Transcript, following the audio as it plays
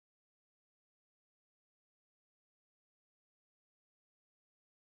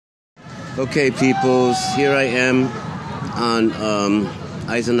Okay, peoples, here I am on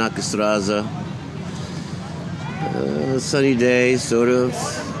Eisenachstraße. Sunny day, sort of,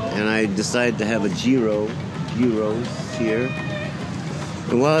 and I decided to have a gyros here.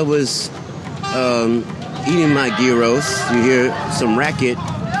 And while I was eating my gyros, you hear some racket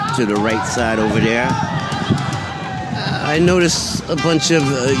to the right side over there. I noticed a bunch of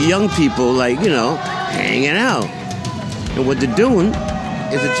young people, like, you know, hanging out. And what they're doing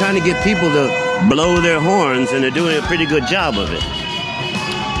is they're trying to get people to blow their horns, and they're doing a pretty good job of it.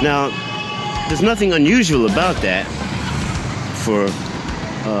 Now, there's nothing unusual about that for,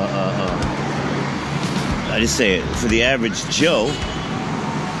 I just say it, for the average Joe.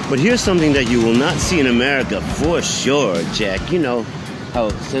 But here's something that you will not see in America for sure, Jack. You know how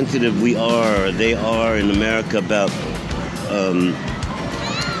sensitive we are, or they are in America about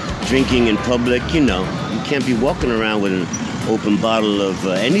drinking in public. You know, you can't be walking around with an open bottle of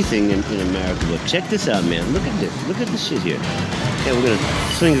anything in America. But check this out, man. Look at this. Look at this shit here. Okay, we're gonna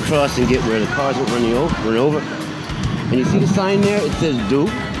swing across and get where the cars will run over. And you see the sign there? It says Toot,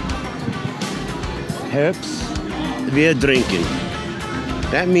 Hupst, wir Trinken.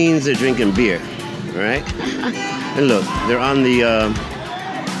 That means they're drinking beer, right? And look, they're on the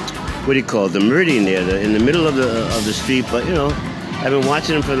what do you call it? The meridian there, in the middle of the street. But you know, I've been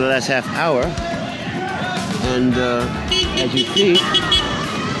watching them for the last half hour, and as you see,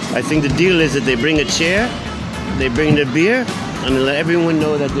 I think the deal is that they bring a chair, they bring their beer, and they let everyone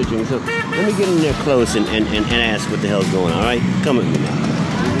know that they're drinking. So let me get in there close and ask what the hell's going on. All right, come with me now.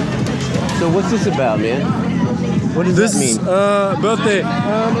 So what's this about, man? What does this mean? Birthday. It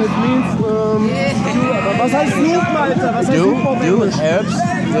means was heißt Snoop, Alter? Was heißt Snoop auf Englisch? Herbst,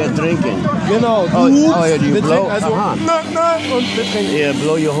 wir trinken. Genau. Oh, yeah, do you blow? Also, und wir trinken. Yeah,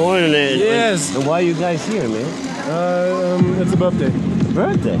 blow your horn and yes. And why are you guys here, man? It's a birthday.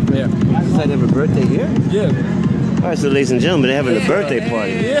 Birthday? Yeah. You decided to have a birthday here? Yeah. All right, so ladies and gentlemen, they're having a birthday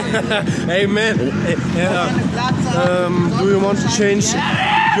party. Yeah. Hey, man. Do you want to change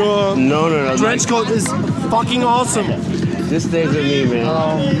your No. trench coat? Is fucking awesome. This stays with me, man.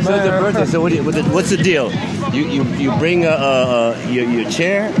 Oh, man. So it's a birthday. So what's the deal? You bring your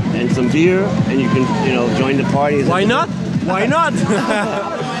chair and some beer, and you can join the party. Why not? Why not?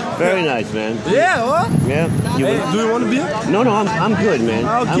 Very nice, man. Yeah, what? Yeah. Hey, do you want a beer? No, I'm good, man.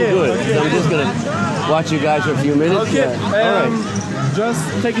 Okay, I'm good. okay. So I'm just gonna watch you guys for a few minutes. Okay. All right. Just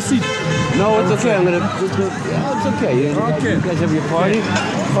take a seat. No, it's okay. I'm gonna. Yeah, it's okay. You guys have your party.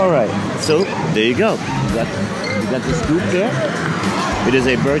 Okay. All right. So there you go. You got the scoop there. It is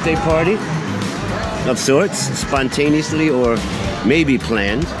a birthday party of sorts, spontaneously or maybe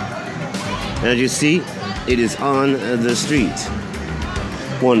planned. And as you see, it is on the street.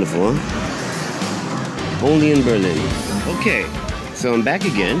 Wonderful, huh? Only in Berlin. Okay, so I'm back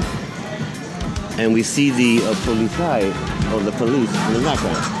again, and we see the Polizei, or the police, in the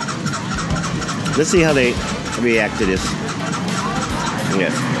background. Let's see how they react to this.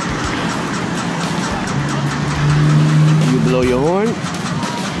 Yes. You blow your horn.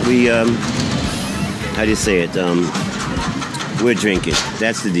 We, how do you say it? We're drinking.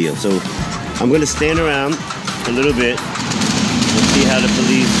 That's the deal. So I'm going to stand around a little bit and see how the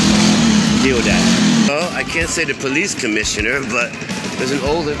police deal with that. Well, I can't say the police commissioner, but there's an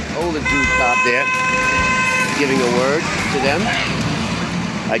older dude cop there giving a word to them.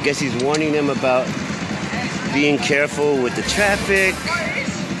 I guess he's warning them about being careful with the traffic.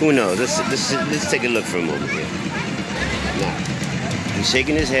 Who knows? Let's take a look for a moment here. Now, he's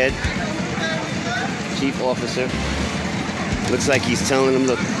shaking his head. Chief officer. Looks like he's telling them,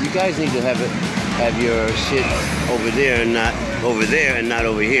 look, you guys need to have your shit over there and not over there and not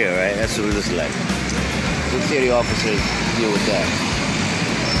over here, right? That's what it looks like. Let's see how the officers deal with that.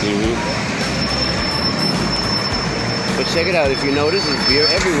 But check it out. If you notice, there's beer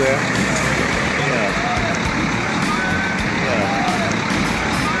everywhere. Yeah.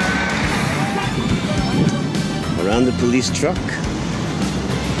 Around the police truck.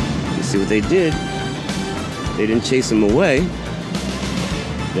 You see what they did? They didn't chase him away.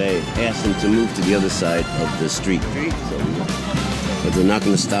 They asked him to move to the other side of the street. But they're not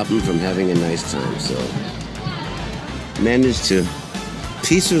going to stop him from having a nice time. So managed to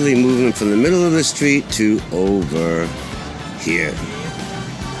peacefully move him from the middle of the street to over here.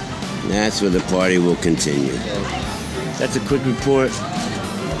 That's where the party will continue. That's a quick report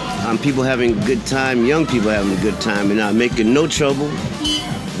on people having a good time, young people having a good time and not making no trouble.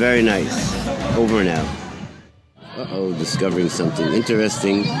 Very nice. Over and out. Uh-oh, discovering something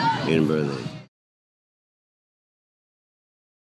interesting in Berlin.